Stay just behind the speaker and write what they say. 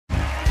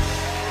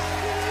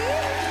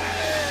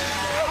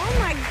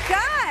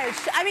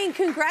Ouch. I mean,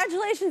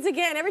 congratulations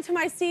again. Every time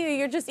I see you,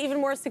 you're just even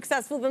more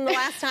successful than the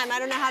last time. I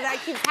don't know how that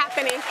keeps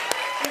happening.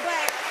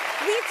 But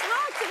we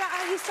talked about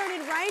how you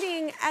started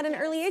writing at an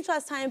early age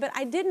last time, but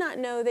I did not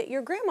know that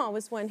your grandma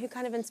was one who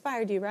kind of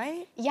inspired you,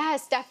 right?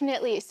 Yes,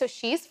 definitely. So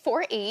she's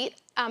 4'8",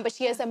 but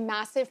she has a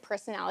massive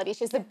personality.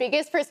 She has the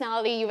biggest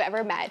personality you've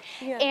ever met.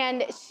 Yeah.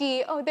 And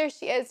there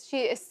she is.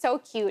 She is so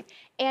cute.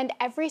 And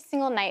every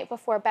single night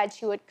before bed,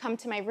 she would come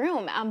to my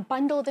room,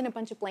 bundled in a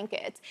bunch of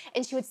blankets.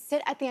 And she would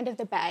sit at the end of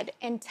the bed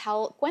and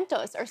tell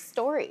cuentos or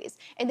stories.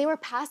 And they were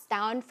passed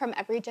down from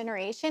every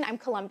generation. I'm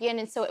Colombian,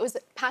 and so it was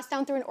passed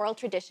down through an oral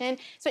tradition.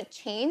 So it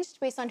changed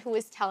based on who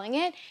was telling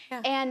it.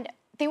 Yeah. And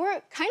they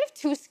were kind of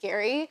too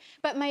scary,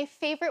 but my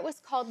favorite was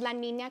called La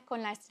Niña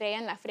con la Estrella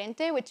en la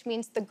Frente, which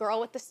means the girl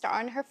with the star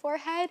on her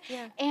forehead.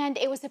 Yeah. And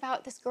it was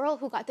about this girl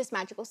who got this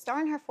magical star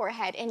on her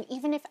forehead. And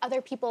even if other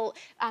people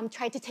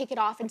tried to take it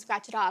off and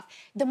scratch it off,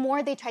 the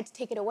more they tried to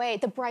take it away,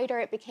 the brighter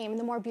it became and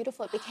the more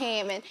beautiful it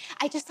became. And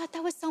I just thought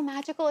that was so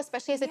magical,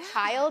 especially as a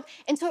child.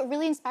 And so it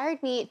really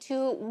inspired me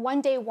to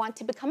one day want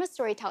to become a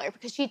storyteller,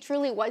 because she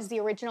truly was the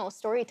original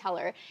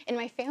storyteller in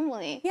my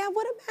family. Yeah,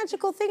 what a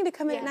magical thing to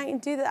come in at night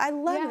and do that. I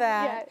love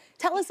that. Yeah.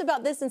 Tell us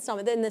about this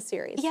installment in this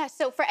series. Yeah,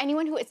 so for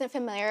anyone who isn't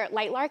familiar,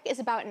 Lightlark is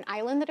about an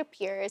island that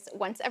appears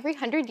once every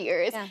 100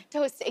 years to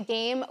host a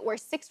game where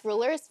 6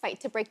 rulers fight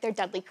to break their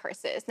deadly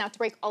curses. Now, to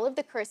break all of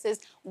the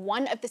curses,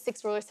 one of the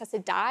 6 rulers has to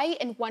die,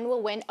 and one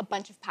will win a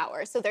bunch of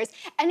power. So there's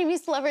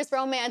enemies to lovers,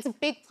 romance,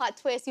 big plot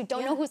twist. You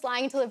don't know who's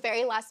lying until the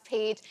very last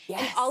page.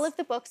 And all of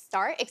the books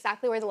start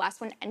exactly where the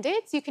last one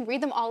ended, so you can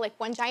read them all like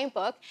one giant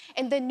book.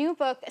 And the new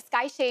book,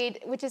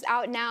 Skyshade, which is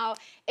out now,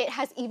 it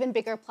has even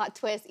bigger plot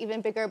twists,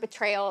 even bigger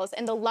betrayals,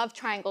 and the love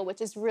triangle,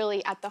 which is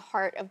really at the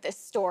heart of this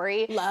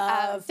story.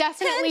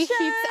 Definitely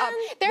heats up.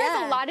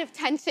 There's a lot of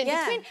tension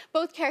between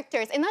both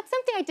characters, and that's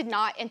something I did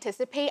not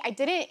anticipate. I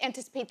didn't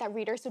anticipate that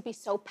readers would be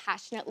so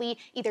passionately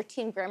either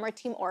Team Grimm or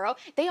Team Oro.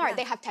 They are.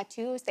 They have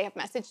tattoos. They have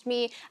messaged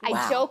me.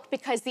 I joke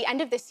because the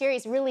end of the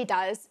series really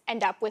does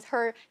end up with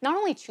her not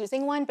only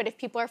choosing one, but if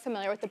people are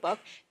familiar with the book,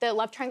 the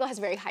love triangle has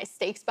very high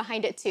stakes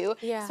behind it too.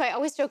 So I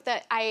always joke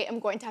that I am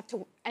going to have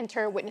to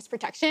enter witness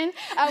protection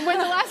when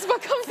the last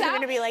book comes out. You're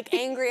going to be like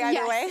angry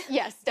either way?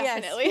 Yes,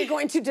 definitely. You're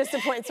going to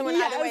disappoint someone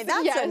either way.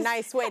 That's a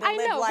nice way to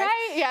live life.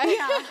 Right? Yeah.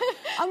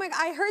 Oh my God,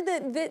 I heard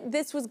that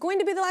this was going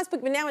to be the last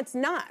book, but now it's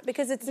not,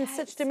 because it's in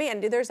such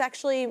demand. There's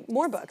actually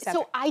more books.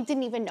 So I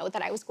didn't even know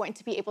that I was going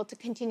to be able to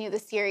continue the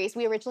series.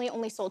 We originally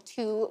only sold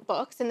 2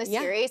 books in the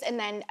series, and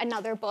then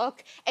another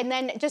book. And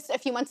then just a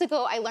few months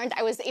ago, I learned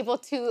I was able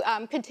to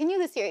continue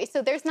the series.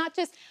 So there's not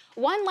just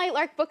one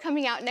Lightlark book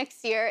coming out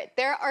next year.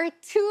 There are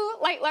 2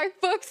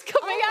 Lightlark books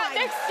coming out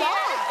next year.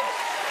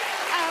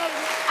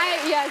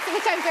 Yes,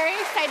 which I'm very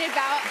excited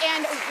about.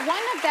 And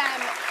one of them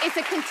is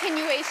a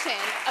continuation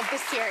of the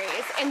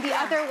series. And the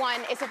other one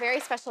is a very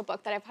special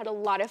book that I've had a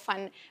lot of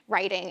fun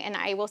writing. And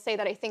I will say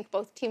that I think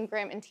both Team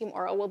Grimm and Team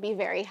Oro will be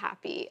very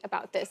happy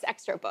about this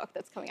extra book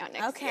that's coming out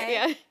next year.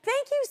 Yeah.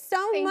 Thank you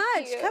so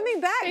much for coming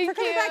back. Thank you.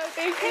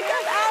 Pick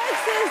up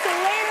Alex's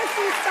latest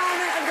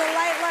installment of the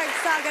Lightlark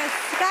saga,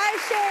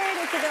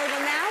 Skyshade. It's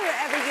available now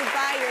wherever you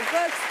buy your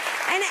books.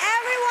 And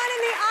everyone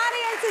in the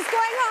audience is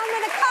going home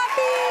with a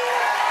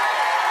copy.